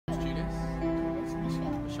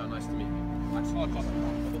Michelle, nice to meet you. Nice. Oh, God.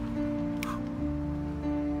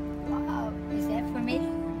 Wow, is that for me?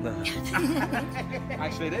 No.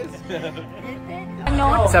 Actually, it is. Is it?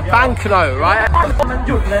 It's a banknote, right? I'm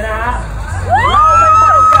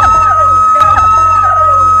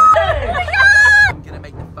gonna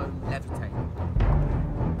make the phone levitate.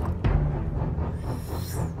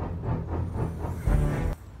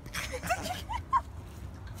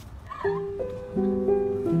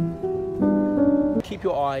 Keep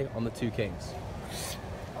your eye on the two kings.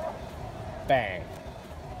 Bang.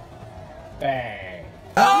 Bang.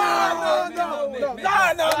 No.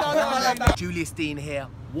 Julius Dein here.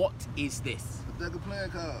 What is this? A deck of playing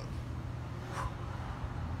cards.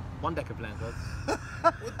 One deck of playing cards.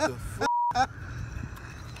 What the fuck?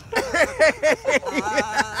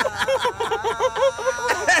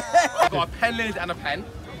 I've got a pen lid and a pen.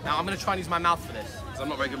 Now I'm going to try and use my mouth for this because I'm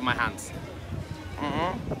not very good with my hands.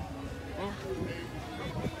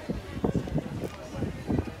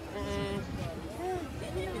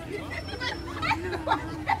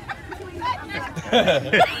 You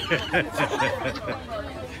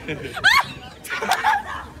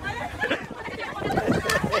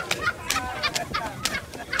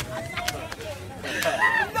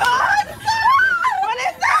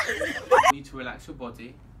need to relax your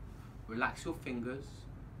body, relax your fingers,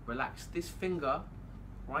 relax this finger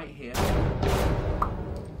right here.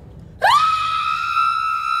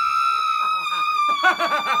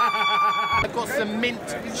 I've got some mint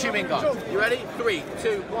chewing gum. You ready? 3,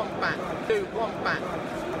 2, 1, bang. 2, 1, bang.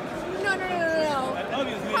 No. How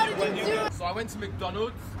did you do it? So I went to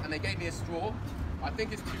McDonald's and they gave me a straw. I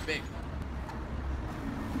think it's too big.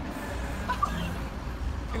 I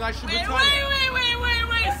think I should return it.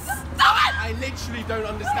 Wait. Stop it! I literally don't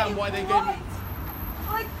understand why they gave me...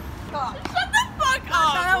 Like, God. Shut the fuck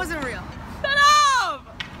up! No, that wasn't real. Shut up!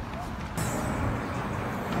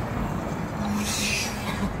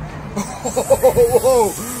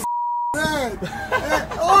 Whoa. Man.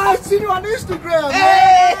 Oh, I've seen you on Instagram.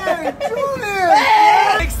 Hey, Julius.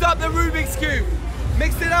 Hey! Mixed up the Rubik's Cube.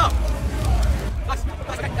 Mixed it up.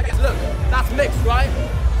 Look, that's mixed, right?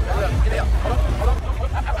 Look, give it up. Hold on.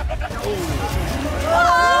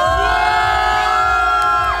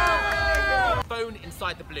 Phone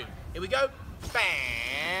inside the balloon. Here we go. Bang.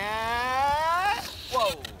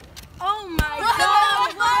 Whoa. Oh my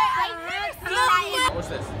God! Watch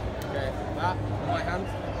this. Okay, that in my hand,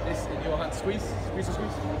 this in your hand. Squeeze. Here we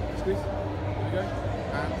go.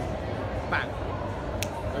 And bang.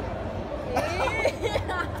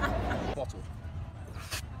 Bottle.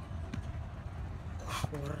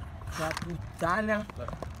 Porca puttana.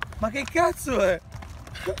 Ma che cazzo è?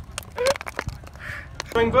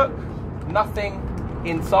 String book, nothing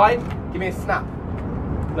inside. Give me a snap.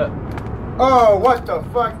 Look. Oh, what the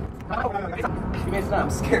fuck? Give me a snap. I'm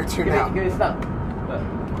scared too Give now. me a snap. Look.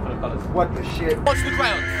 Colour colours. What the shit? Watch the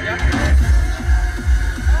crayons, yeah?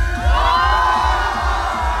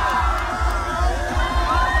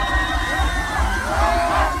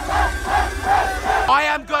 I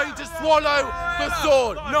am going to swallow the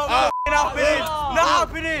sword. Not happening. Not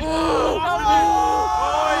happening.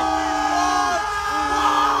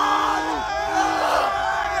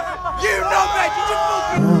 You know that. Did you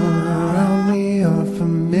fucking... Around me are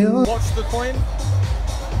familiar. Watch the coin.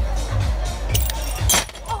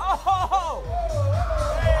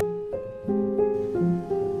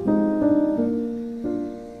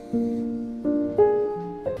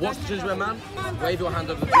 Watch the gingerbread man. Wave your hand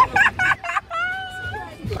over the top.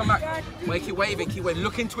 Come back. Wait, keep waving.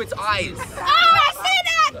 Look into its eyes. Oh, I see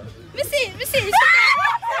that! We see.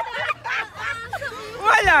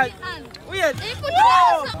 Weird.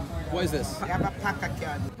 What is this?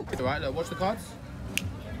 Alright, look, watch the cards.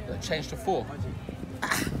 Look, change to 4.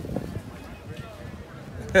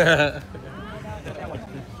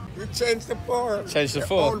 You changed the 4. Change to The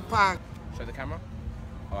 4. whole pack. Show the camera.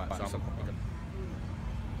 Alright, so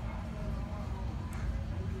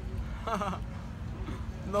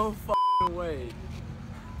No f***ing way.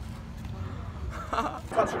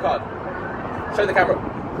 touch the card. Show the camera.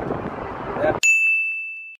 Yeah.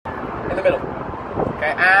 In the middle.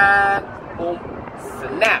 Okay, and boom.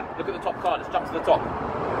 Snap. Look at the top card. Let's jump to the top.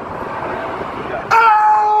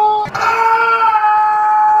 Oh!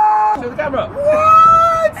 Show the camera.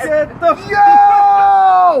 What?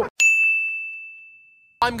 Yo!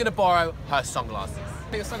 I'm gonna borrow her sunglasses.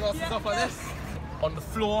 Take your sunglasses off like this. On the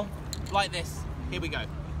floor, like this. Here we go.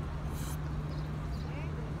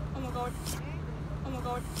 Oh my God.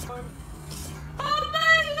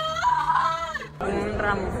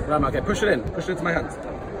 Rama, okay, push it in. Push it into my hands.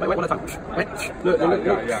 Wait, one at a time. Wait. Look.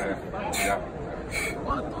 Yeah.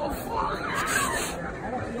 What the fuck?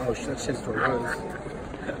 Oh shit, that shit's the worst.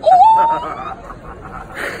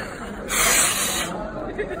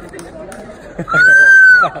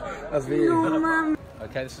 That's me. No,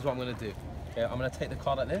 Okay, this is what I'm gonna do. Okay, I'm gonna take the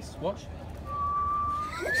card like this. Watch.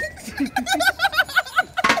 Hold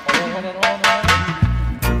on.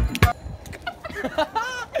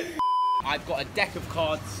 I've got a deck of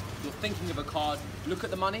cards. You're thinking of a card. Look at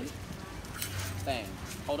the money. Bang.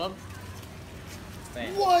 Hold on.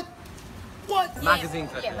 Bang. What? Magazine.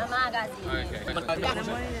 Yeah, my magazine. Okay.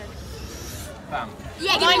 Bam.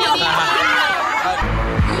 Yeah, give me no.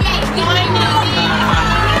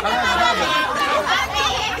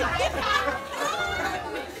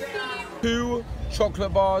 Two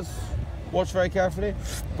chocolate bars. Watch very carefully.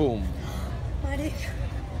 Boom.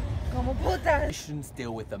 Como putas.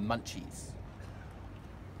 Deal with the munchies.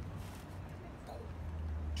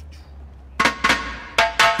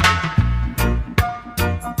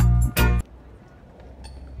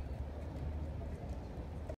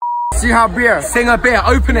 See how beer. Sing a beer,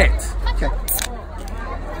 open it. Okay.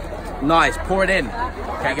 Nice, pour it in.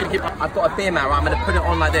 Okay, I've got a beer now, right? I'm gonna put it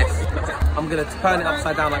on like this. I'm gonna turn it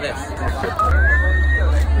upside down like this.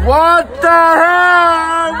 What the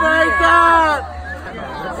hell? Oh my god!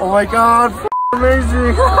 Oh my god,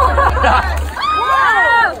 amazing!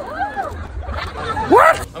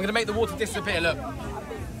 What? I'm gonna make the water disappear, look.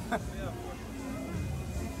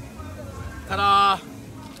 Ta-da!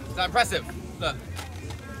 Is that impressive? Look.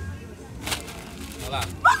 Like that.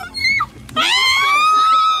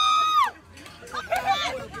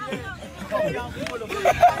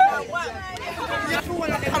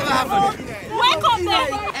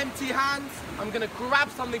 Empty hands. I'm gonna grab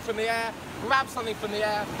something from the air, grab something from the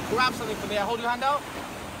air, grab something from the air. Hold your hand out.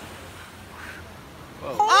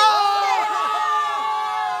 Whoa. Oh!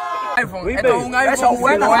 iPhone. Esto es un iPhone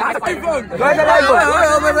bueno. iPhone. No es el iPhone.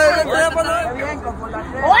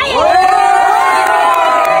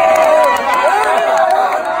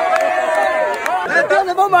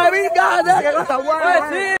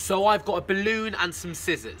 So I've got a balloon and some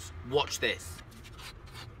scissors. Watch this.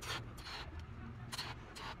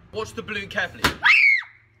 Watch the balloon carefully.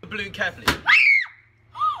 The balloon carefully.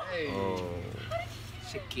 Hey. Oh.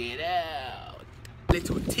 Check it out.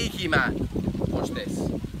 Little tiki man. Watch this.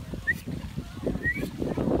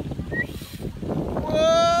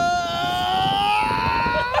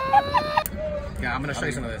 Yeah, I'm gonna show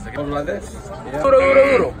you some of this. Okay? Like this. Yeah.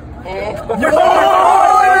 Duro.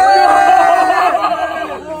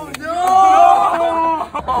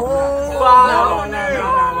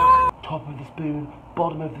 Top of the spoon,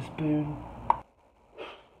 bottom of the spoon.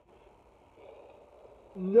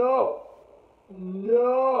 No.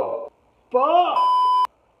 Fuck.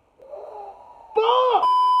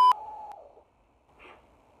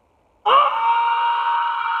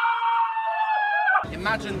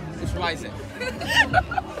 Imagine it's rising.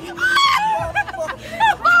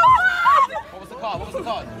 What was the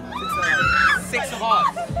card? Six of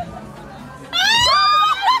hearts.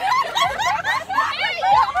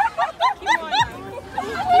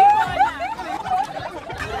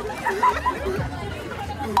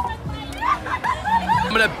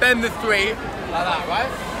 I'm gonna bend the three like that,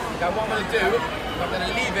 right? Then what I'm gonna do is I'm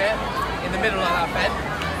gonna leave it in the middle like that, bend.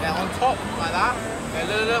 Then on top like that. Okay,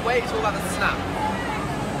 look, wait, it's all like the snap.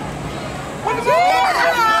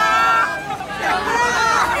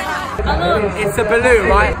 It's a balloon,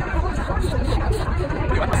 right?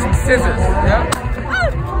 Some scissors, yeah?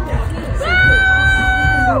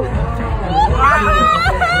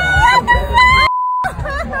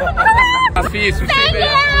 That's for you, some shit beer.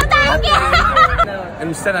 And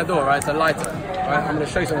you set that door, right? It's a lighter. Right? I'm going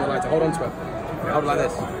to show you something with a lighter. Hold on to it. Okay, hold it like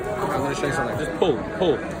this. Okay, I'm going to show you something. Just pull.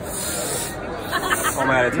 Oh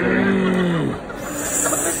my god, it's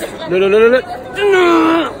No.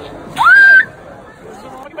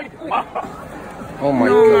 Oh my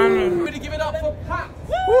god. I'm gonna give it up for Pat.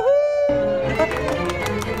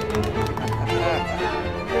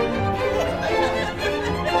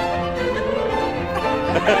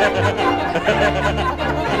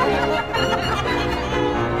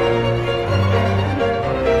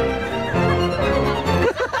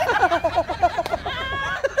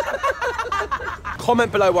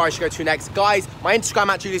 Comment below where I should go to next. Guys, my Instagram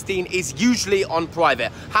at Julius Dein is usually on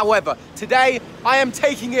private. However, today I am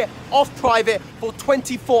taking it off private for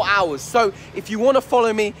 24 hours. So if you want to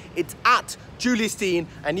follow me, it's at Julius Dein,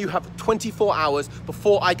 and you have 24 hours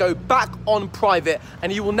before I go back on private,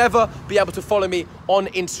 and you will never be able to follow me on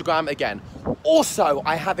Instagram again. Also,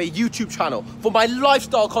 I have a YouTube channel for my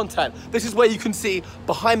lifestyle content. This is where you can see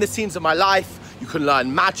behind the scenes of my life. You can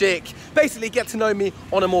learn magic, basically get to know me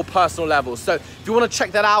on a more personal level. So if you want to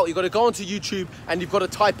check that out, you've got to go onto YouTube and you've got to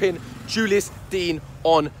type in Julius Dein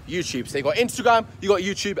on YouTube. So you got Instagram, you got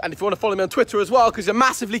YouTube, and if you want to follow me on Twitter as well, because you're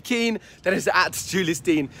massively keen, then it's at Julius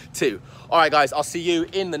Dein too. All right, guys, I'll see you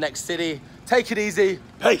in the next city. Take it easy.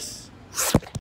 Peace.